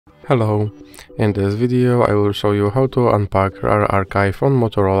Hello, in this video I will show you how to unpack Rar Archive on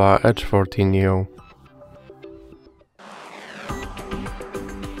Motorola Edge 14 Neo.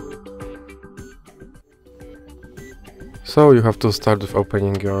 So you have to start with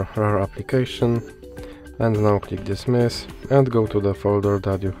opening your Rar application and now click dismiss and go to the folder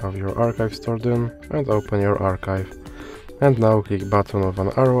that you have your archive stored in and open your archive. And now click button of an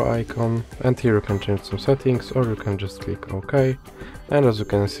arrow icon, and here you can change some settings or you can just click OK. And as you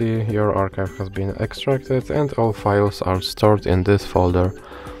can see, your archive has been extracted and all files are stored in this folder.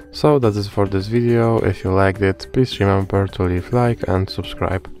 So that is for this video. If you liked it, please remember to leave like and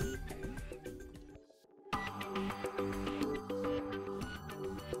subscribe.